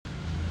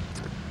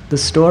The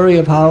story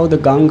of how the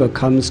Ganga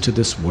comes to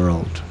this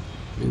world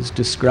is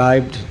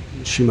described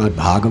in Srimad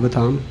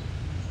Bhagavatam.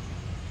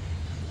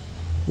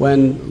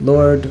 When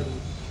Lord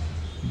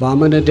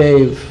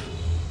Vamanadev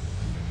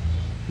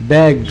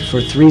begged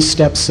for 3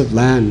 steps of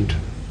land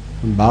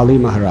from Bali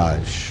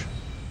Maharaj,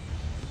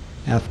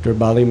 after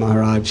Bali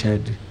Maharaj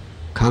had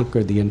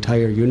conquered the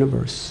entire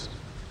universe.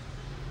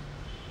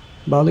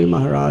 Bali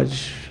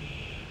Maharaj,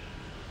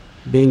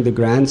 being the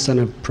grandson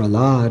of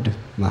Prahlad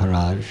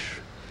Maharaj,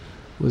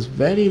 was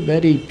very,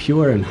 very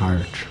pure in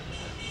heart,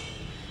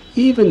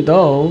 even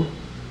though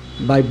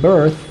by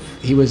birth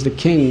he was the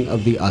king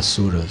of the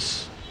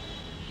Asuras,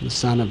 the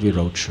son of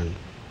Virochan.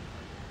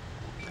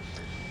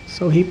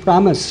 So he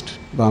promised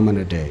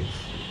Vamanadev,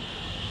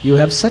 "You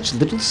have such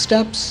little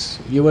steps,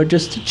 you are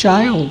just a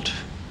child,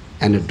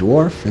 and a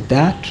dwarf at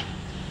that,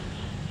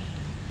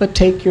 but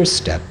take your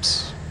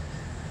steps."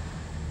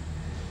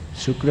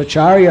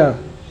 Shukracharya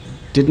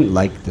didn't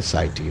like this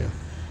idea,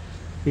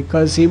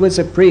 because he was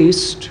a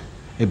priest,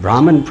 a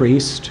Brahmin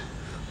priest,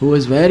 who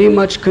was very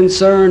much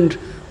concerned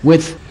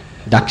with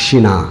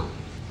Dakshina.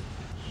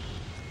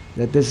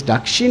 That this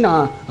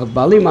Dakshina of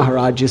Bali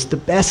Maharaj is the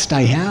best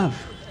I have,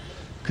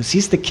 because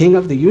he's the king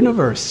of the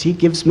universe. He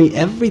gives me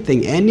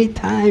everything,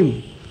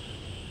 anytime.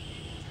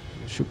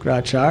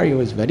 Shukracharya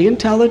was very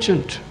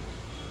intelligent.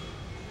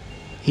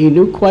 He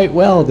knew quite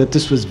well that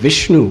this was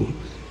Vishnu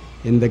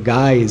in the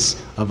guise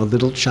of a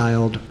little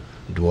child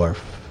dwarf.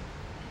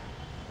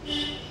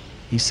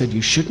 He said,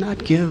 "You should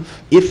not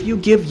give. If you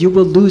give, you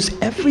will lose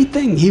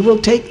everything. He will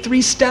take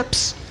 3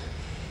 steps.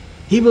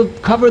 He will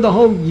cover the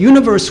whole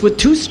universe with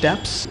 2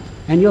 steps,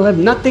 and you'll have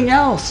nothing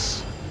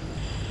else.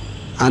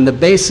 On the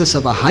basis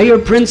of a higher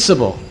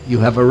principle, you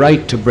have a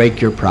right to break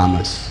your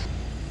promise."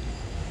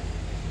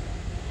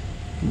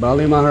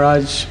 Bali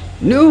Maharaj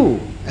knew,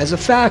 as a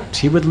fact,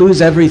 he would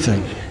lose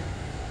everything.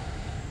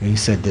 He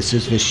said, "This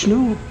is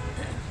Vishnu.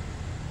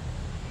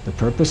 The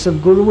purpose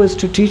of Guru is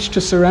to teach to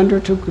surrender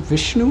to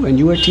Vishnu, and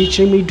you are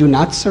teaching me do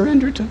not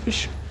surrender to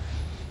Vishnu.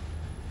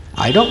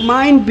 I don't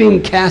mind being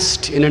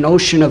cast in an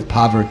ocean of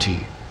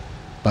poverty,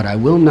 but I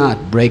will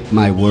not break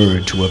my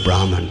word to a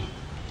Brahmin."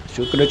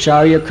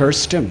 Shukracharya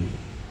cursed him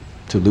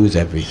to lose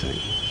everything.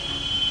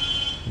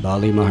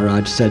 Bali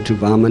Maharaj said to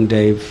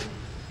Vamanadev,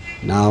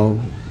 "Now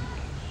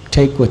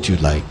take what you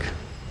like."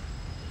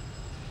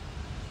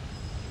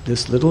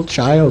 This little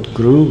child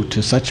grew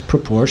to such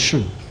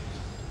proportion,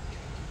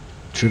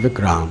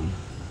 Trivikram.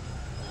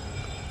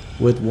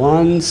 With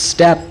 1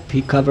 step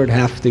he covered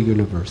half the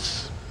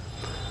universe.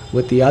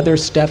 With the other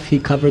step he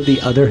covered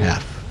the other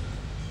half.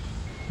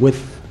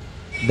 With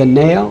the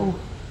nail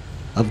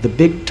of the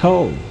big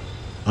toe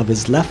of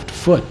his left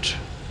foot,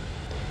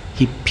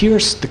 he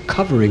pierced the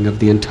covering of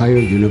the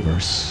entire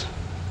universe.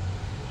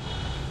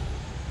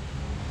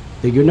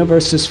 The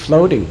universe is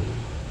floating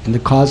in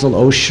the causal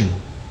ocean,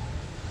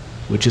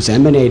 which is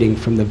emanating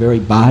from the very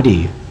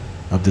body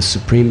of the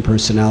Supreme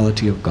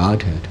Personality of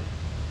Godhead.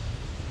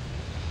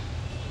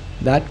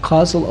 That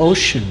causal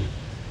ocean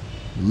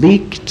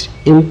leaked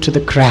into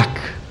the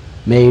crack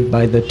made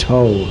by the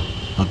toe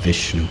of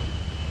Vishnu.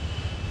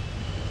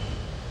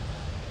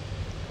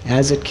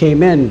 As it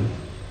came in,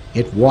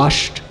 it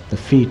washed the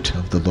feet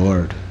of the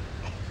Lord.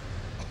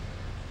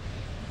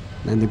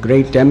 And the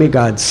great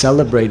demigods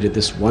celebrated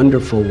this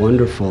wonderful,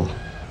 wonderful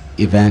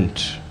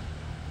event.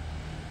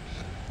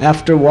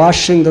 After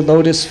washing the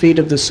lotus feet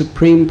of the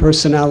Supreme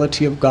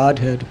Personality of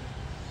Godhead,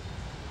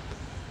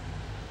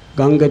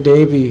 Ganga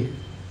Devi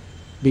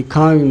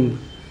became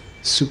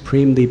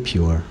supremely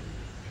pure.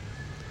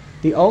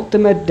 The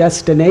ultimate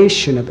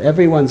destination of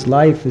everyone's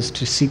life is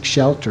to seek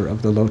shelter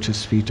of the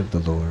lotus feet of the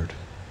Lord.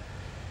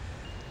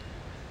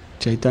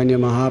 Chaitanya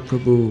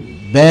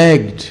Mahaprabhu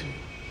begged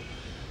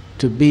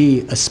to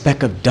be a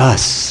speck of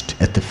dust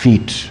at the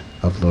feet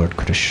of Lord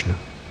Krishna,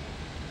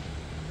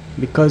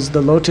 because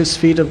the lotus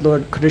feet of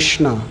Lord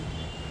Krishna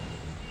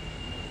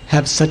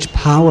have such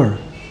power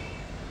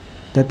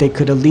that they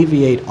could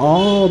alleviate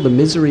all the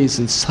miseries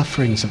and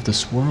sufferings of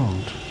this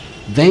world,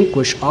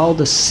 vanquish all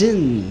the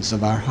sins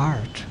of our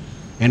heart,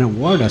 and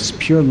award us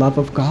pure love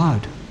of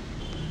God.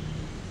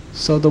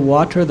 So the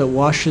water that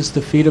washes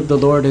the feet of the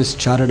Lord is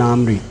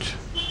Charanamrit.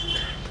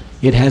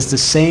 It has the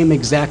same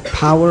exact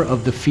power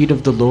of the feet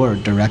of the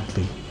Lord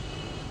directly.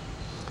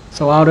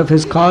 So out of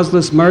his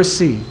causeless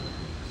mercy,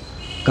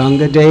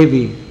 Ganga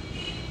Devi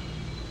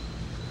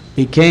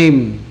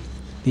became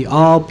the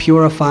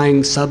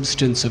all-purifying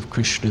substance of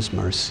Krishna's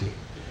mercy.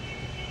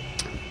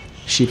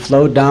 She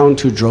flowed down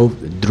to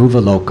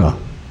Dhruvaloka,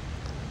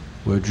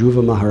 where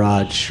Dhruva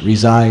Maharaj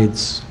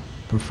resides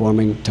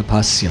performing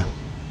tapasya.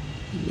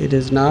 It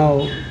is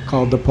now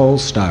called the pole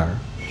star.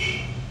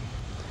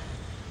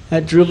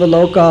 At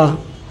Dhruvaloka,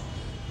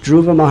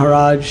 Dhruva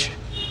Maharaj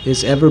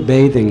is ever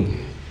bathing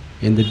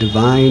in the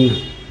divine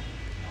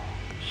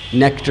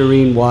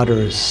nectarine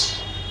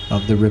waters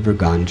of the river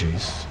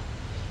Ganges.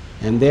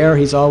 And there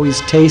he's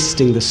always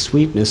tasting the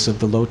sweetness of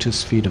the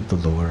lotus feet of the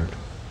Lord.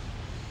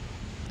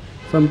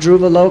 From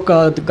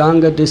Dhruvaloka, the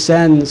Ganga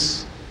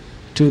descends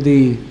to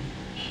the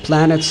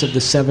planets of the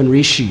 7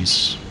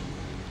 rishis,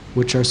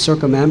 which are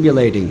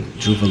circumambulating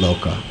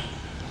Dhruvaloka.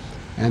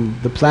 And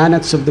the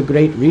planets of the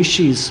great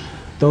rishis,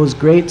 those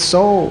great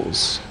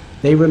souls,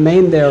 they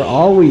remain there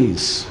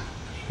always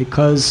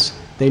because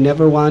they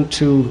never want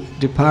to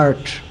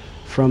depart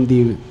from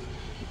the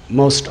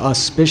most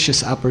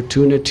auspicious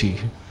opportunity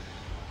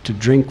to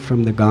drink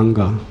from the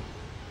Ganga,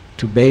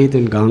 to bathe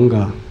in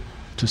Ganga,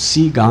 to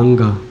see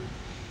Ganga,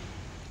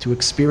 to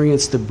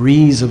experience the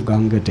breeze of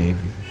Ganga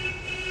Devi.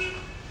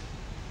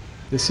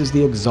 This is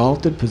the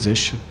exalted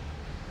position.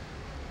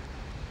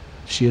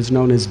 She is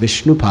known as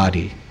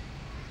Vishnupadi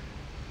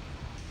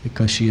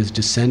because she is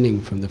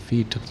descending from the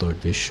feet of Lord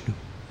Vishnu.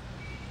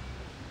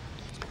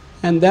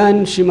 And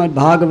then Srimad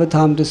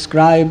Bhagavatam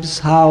describes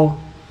how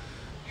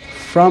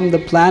from the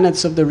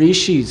planets of the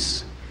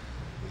rishis,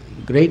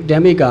 great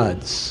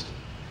demigods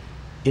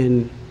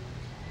in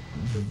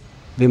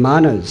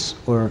vimanas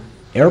or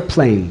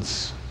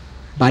airplanes,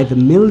 by the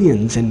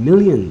millions and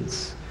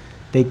millions,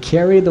 they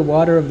carry the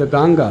water of the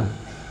Ganga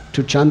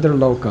to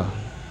Chandraloka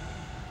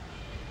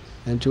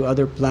and to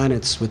other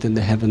planets within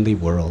the heavenly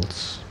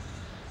worlds.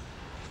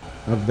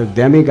 Of the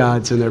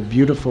demigods in their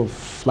beautiful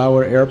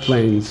flower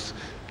airplanes,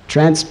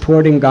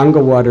 transporting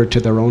Ganga water to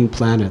their own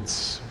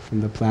planets,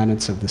 from the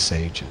planets of the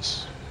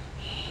sages.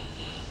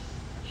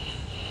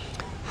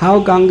 How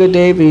Ganga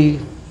Devi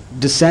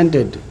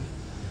descended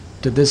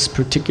to this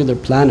particular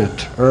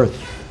planet,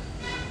 Earth,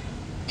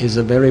 is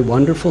a very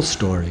wonderful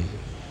story.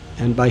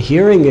 And by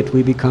hearing it,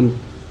 we become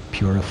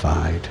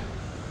purified.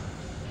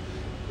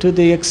 To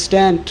the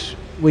extent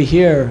we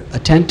hear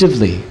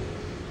attentively,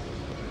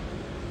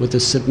 with a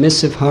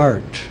submissive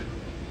heart,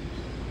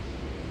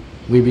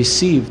 we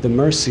receive the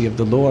mercy of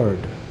the Lord,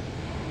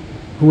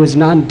 who is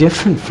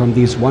non-different from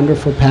these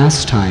wonderful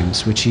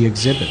pastimes which He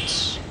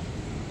exhibits.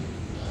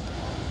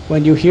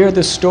 When you hear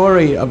the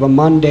story of a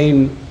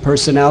mundane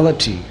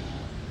personality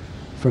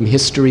from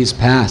history's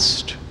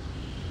past,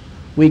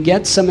 we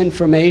get some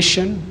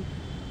information,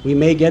 we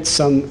may get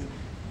some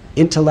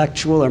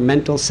intellectual or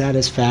mental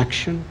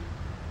satisfaction,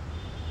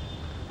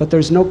 but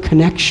there's no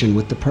connection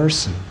with the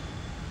person,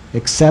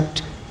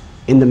 except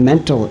in the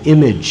mental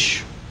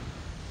image.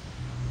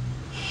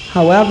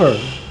 However,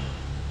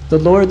 the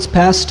Lord's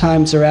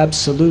pastimes are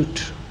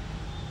absolute.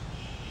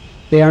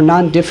 They are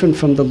non-different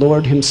from the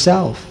Lord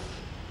Himself.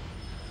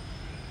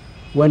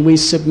 When we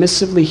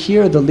submissively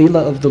hear the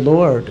Leela of the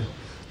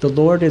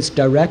Lord is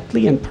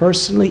directly and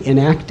personally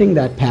enacting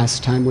that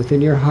pastime within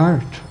your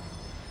heart.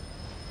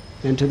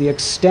 And to the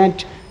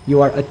extent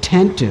you are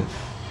attentive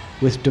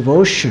with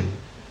devotion,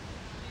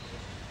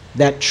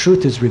 that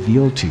truth is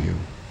revealed to you.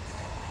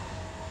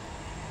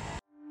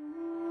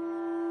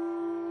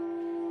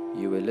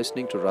 You were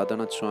listening to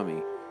Radhanath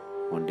Swami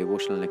on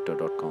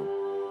devotionalnectar.com.